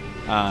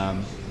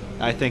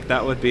 I think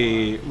that would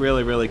be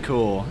really, really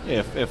cool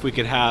if we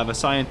could have a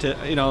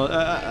scientist, an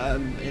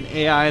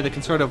AI that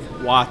can sort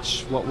of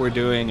watch what we're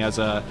doing as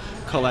a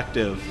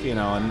collective,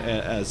 and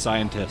as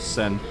scientists,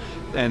 and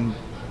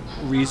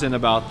reason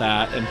about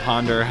that and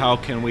ponder how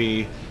can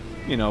we,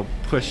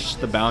 push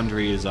the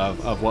boundaries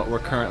of what we're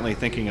currently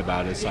thinking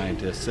about as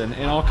scientists in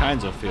all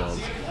kinds of fields.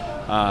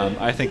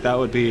 I think that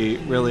would be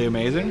really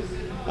amazing,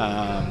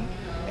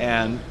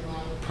 and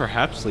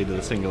perhaps lead to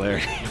the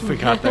singularity if we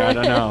got there. I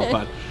don't know,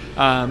 but.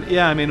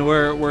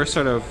 We're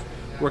sort of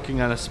working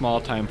on a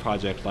small-time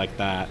project like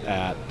that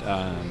at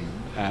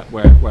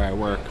where I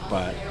work,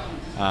 but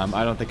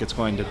I don't think it's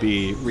going to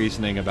be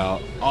reasoning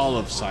about all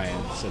of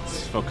science.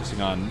 It's focusing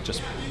on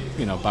just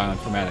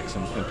bioinformatics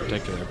in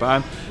particular.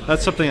 But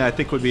that's something I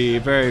think would be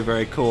very,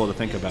 very cool to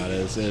think about.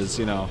 Is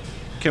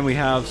can we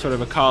have sort of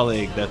a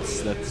colleague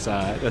that's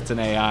an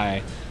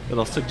AI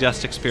that'll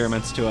suggest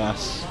experiments to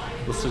us,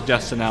 will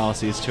suggest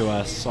analyses to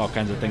us, all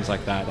kinds of things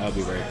like that. That would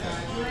be very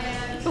cool.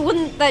 But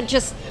wouldn't that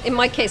just, in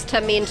my case,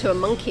 turn me into a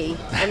monkey?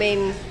 I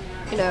mean,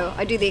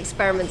 I do the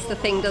experiments, the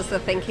thing does the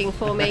thinking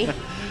for me.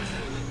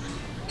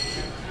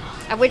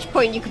 At which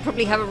point you could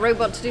probably have a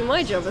robot to do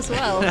my job as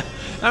well.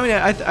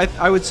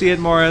 I would see it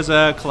more as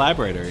a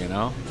collaborator, we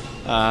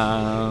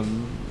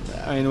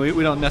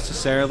don't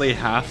necessarily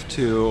have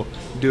to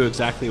do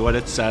exactly what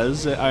it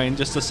says.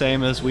 Just the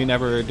same as we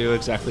never do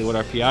exactly what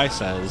our PI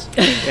says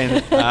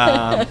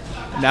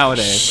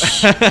nowadays.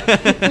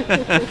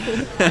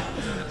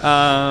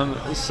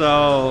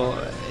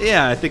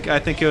 I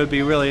think it would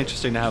be really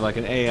interesting to have like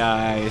an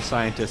AI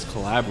scientist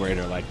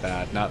collaborator like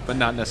that, but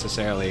not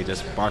necessarily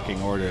just barking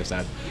orders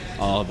at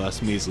all of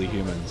us measly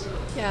humans.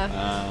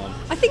 Yeah.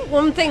 I think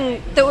one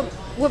thing that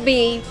would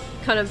be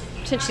kind of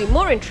potentially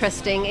more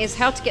interesting is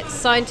how to get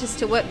scientists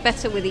to work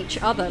better with each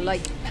other.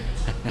 Like,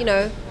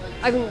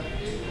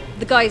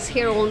 the guys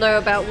here all know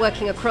about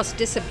working across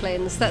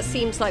disciplines. That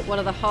seems like one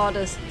of the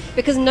hardest,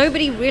 because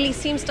nobody really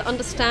seems to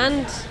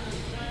understand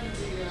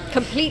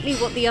completely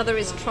what the other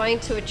is trying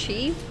to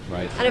achieve.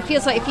 Right. And it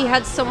feels like if you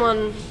had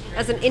someone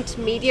as an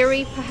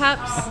intermediary,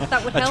 perhaps,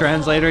 that would help. A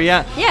translator,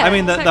 yeah. Yeah,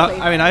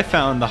 exactly. I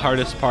found the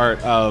hardest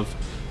part of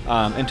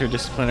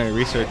interdisciplinary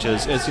research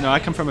is I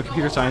come from a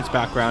computer science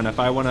background. If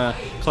I want to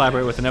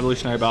collaborate with an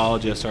evolutionary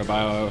biologist or a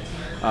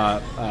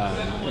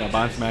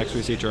bioinformatics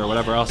researcher or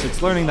whatever else,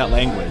 it's learning that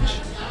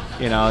language.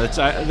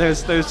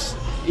 There's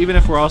even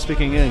if we're all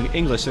speaking in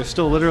English, there's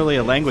still literally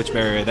a language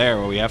barrier there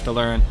where we have to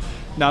learn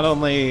not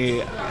only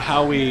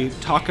how we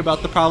talk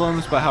about the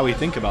problems, but how we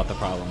think about the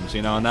problems,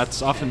 and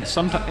that's often,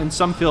 in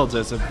some fields,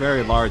 there's a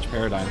very large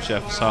paradigm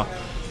shift. So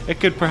it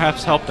could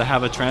perhaps help to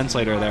have a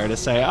translator there to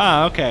say,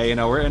 okay,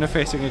 we're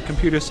interfacing a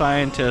computer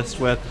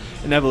scientist with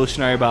an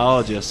evolutionary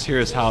biologist.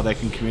 Here's how they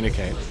can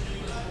communicate.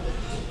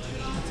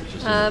 That's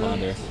interesting to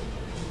ponder.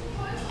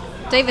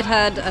 David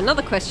had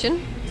another question,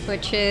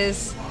 which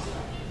is,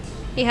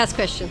 he has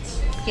questions.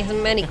 He has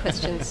many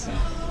questions.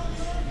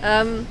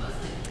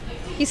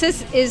 He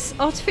says, is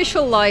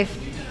artificial life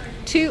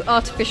too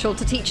artificial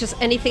to teach us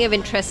anything of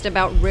interest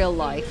about real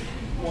life?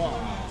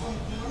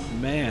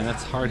 Man,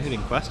 that's a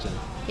hard-hitting question.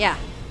 Yeah.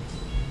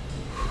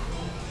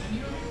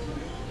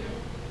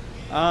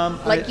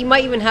 You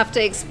might even have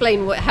to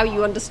explain how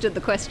you understood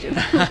the question.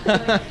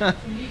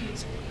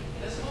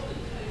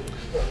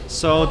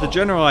 So the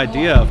general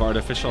idea of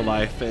artificial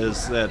life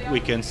is that we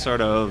can sort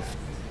of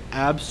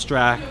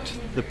abstract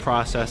the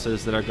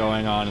processes that are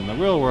going on in the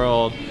real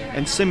world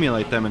and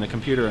simulate them in a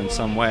computer in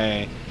some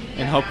way,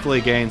 and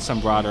hopefully gain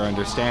some broader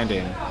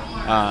understanding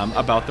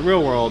about the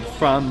real world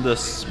from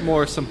this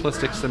more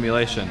simplistic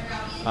simulation.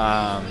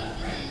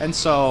 And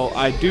so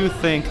I do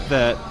think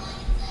that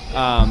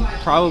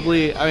I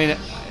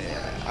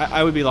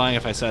would be lying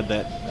if I said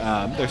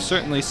that there's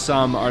certainly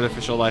some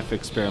artificial life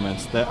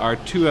experiments that are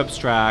too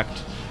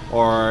abstract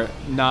or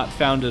not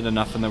founded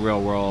enough in the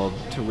real world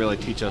to really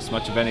teach us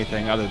much of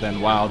anything other than,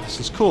 wow,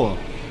 this is cool.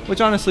 Which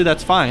honestly,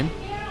 that's fine.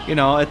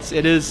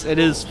 It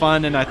is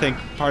fun, and I think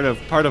part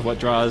of what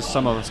draws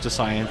some of us to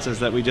science is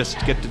that we just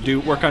get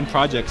to work on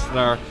projects that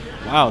are,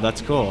 wow,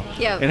 that's cool.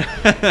 Yeah. And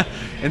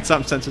in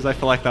some senses, I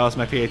feel like that was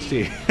my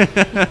PhD.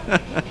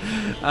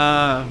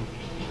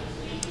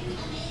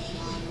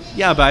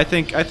 Yeah, but I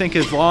think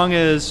as long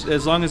as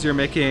you're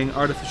making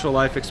artificial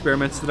life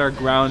experiments that are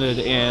grounded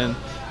in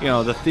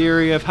the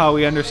theory of how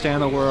we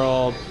understand the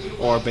world,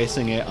 or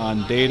basing it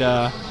on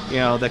data,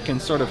 that can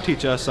sort of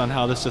teach us on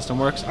how the system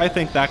works, I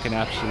think that can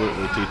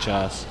absolutely teach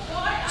us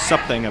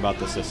something about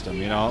the system.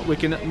 We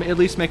can at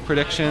least make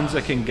predictions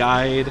that can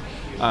guide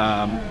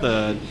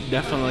the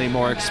definitely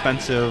more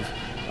expensive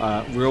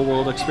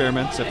real-world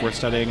experiments if we're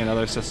studying a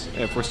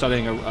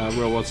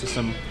real-world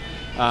system.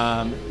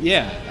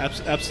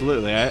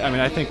 Absolutely.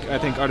 I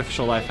think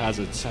artificial life has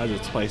its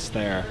place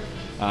there.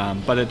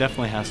 But it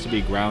definitely has to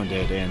be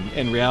grounded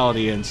in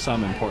reality in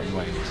some important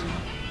ways.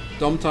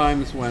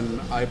 Sometimes when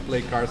I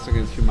play Cards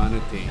Against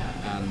Humanity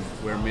and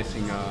we're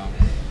missing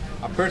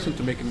a person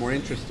to make it more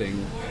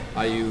interesting,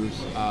 I use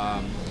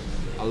a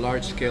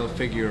large-scale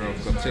figure of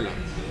Godzilla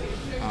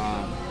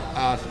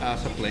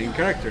as a playing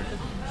character.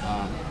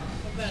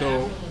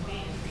 So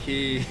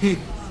he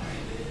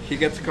he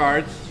gets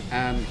cards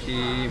and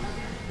he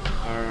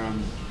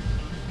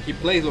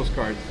plays those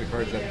cards, the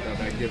cards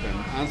that I give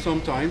him, and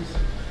sometimes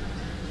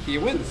he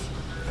wins.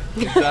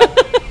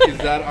 Is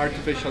that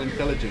artificial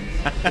intelligence?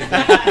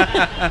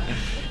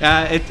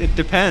 It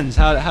depends.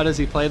 How does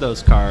he play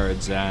those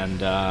cards, and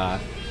He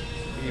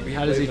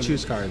how does he plays them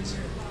choose cards?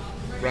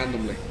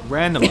 randomly?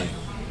 Randomly.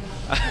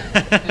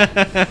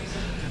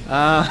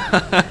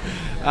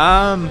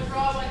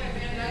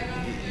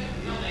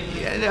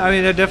 Yeah, I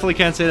mean, I definitely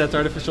can't say that's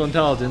artificial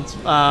intelligence.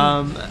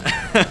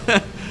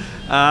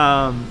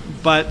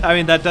 But I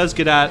mean, that does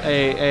get at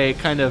a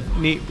kind of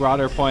neat,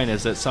 broader point,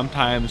 is that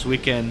sometimes we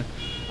can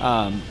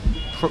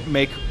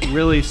make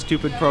really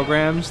stupid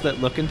programs that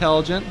look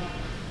intelligent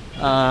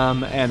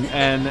and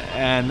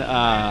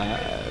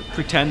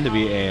pretend to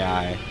be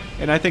AI.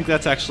 And I think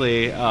that's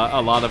actually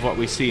a lot of what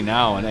we see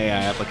now in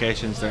AI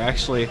applications. They're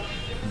actually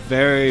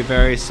very,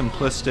 very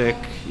simplistic,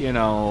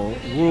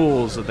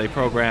 rules that they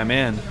program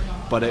in,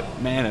 but it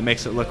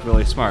makes it look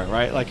really smart,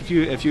 right? Like if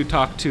you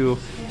talk to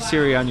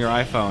Siri on your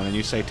iPhone and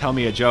you say, "Tell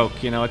me a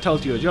joke," it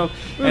tells you a joke.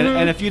 Mm-hmm.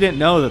 And if you didn't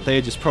know that they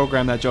had just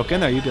programmed that joke in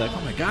there, you'd be like,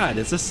 "Oh my God,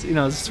 is this is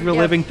this a real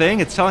living thing?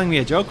 It's telling me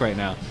a joke right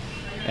now."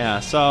 Yeah.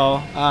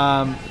 So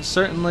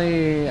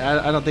certainly,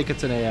 I don't think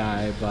it's an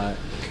AI, but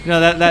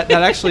that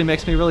actually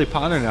makes me really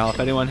ponder now if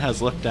anyone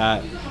has looked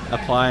at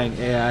applying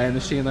AI and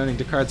machine learning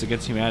to Cards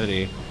Against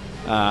Humanity.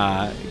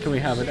 Can we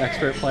have an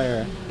expert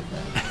player?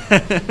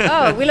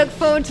 Oh, we look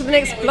forward to the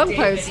next blog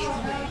post.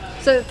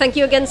 So thank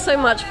you again so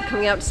much for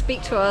coming out to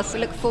speak to us. We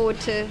look forward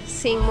to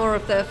seeing more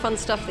of the fun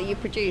stuff that you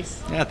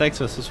produce. Yeah, thanks.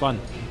 This was fun.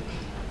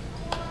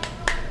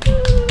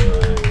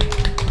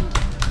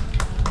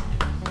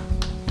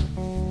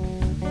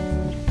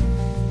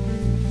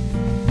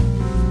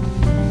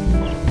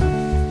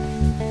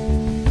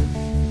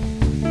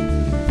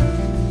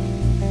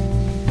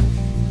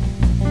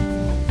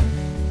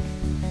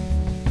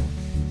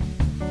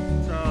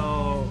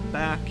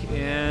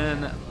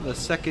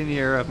 Second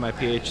year of my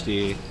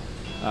PhD,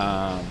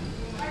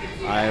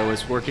 I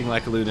was working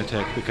like a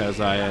lunatic because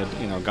I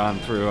had gone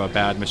through a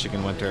bad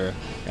Michigan winter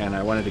and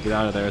I wanted to get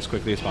out of there as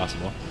quickly as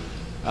possible.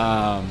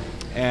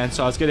 And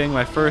so I was getting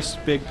my first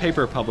big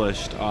paper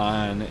published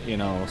on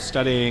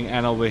studying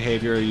animal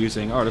behavior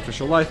using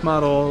artificial life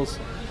models,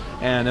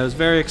 and it was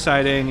very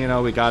exciting.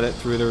 We got it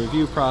through the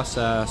review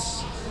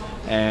process,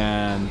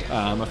 and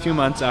a few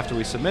months after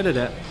we submitted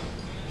it,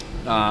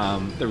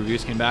 the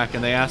reviews came back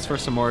and they asked for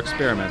some more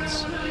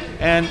experiments.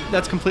 And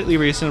that's completely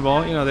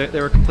reasonable.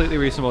 They were completely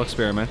reasonable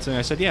experiments. And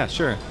I said, yeah,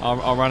 sure,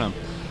 I'll run them.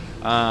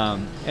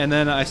 And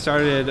then I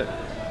started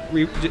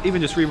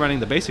even just rerunning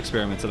the base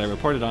experiments that I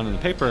reported on in the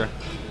paper.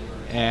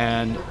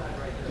 And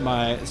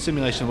my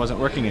simulation wasn't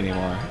working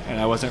anymore. And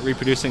I wasn't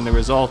reproducing the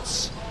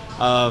results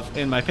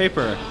in my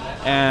paper.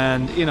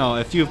 And,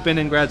 if you've been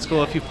in grad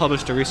school, if you've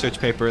published a research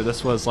paper,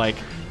 this was like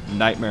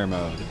nightmare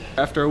mode.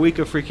 After a week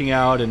of freaking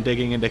out and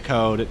digging into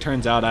code, it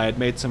turns out I had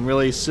made some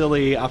really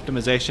silly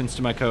optimizations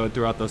to my code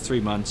throughout those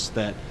 3 months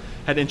that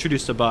had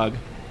introduced a bug.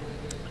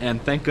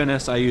 And thank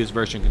goodness I used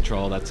version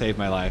control. That saved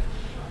my life.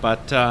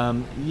 But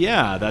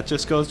that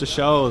just goes to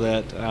show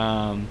that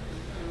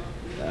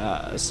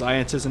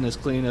science isn't as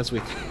clean as we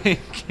think.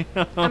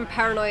 And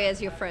paranoia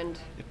is your friend.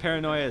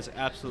 Paranoia is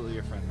absolutely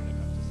your friend when it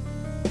comes to science.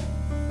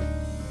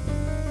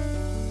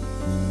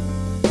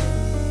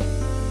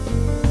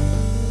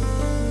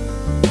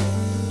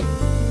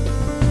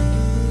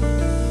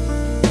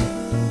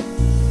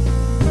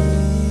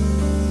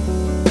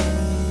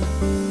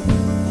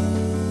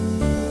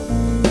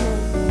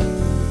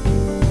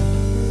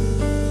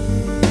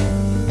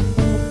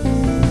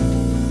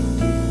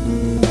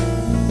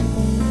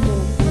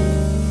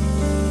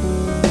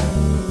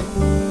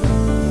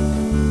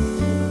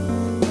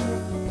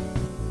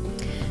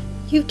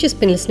 You've just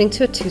been listening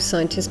to a Two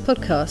Scientists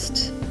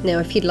podcast. Now,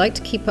 if you'd like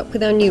to keep up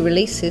with our new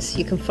releases,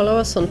 you can follow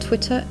us on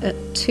Twitter at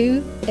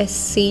 2SCIS,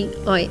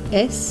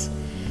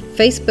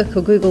 Facebook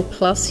or Google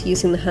Plus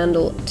using the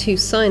handle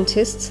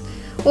 2Scientists,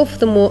 or for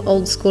the more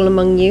old school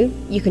among you,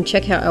 you can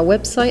check out our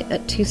website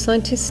at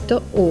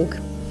twoscientists.org.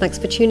 Thanks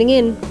for tuning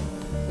in.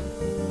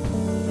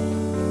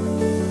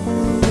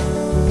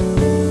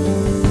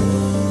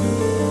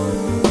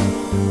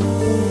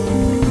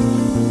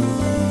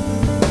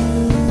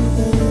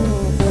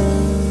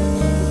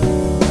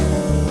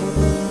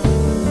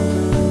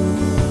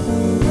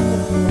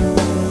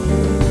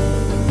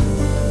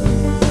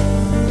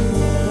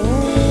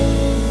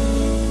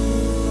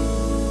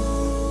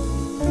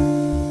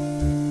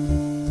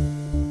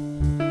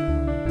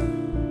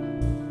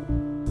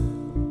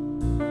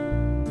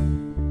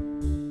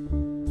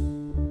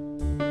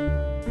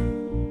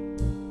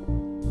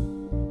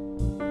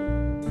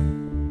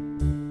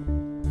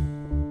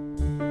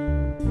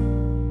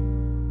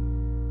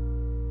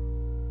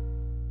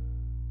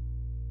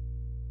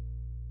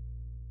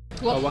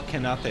 What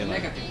cannot they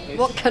learn?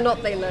 What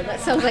cannot they learn? That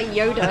sounds like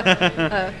Yoda.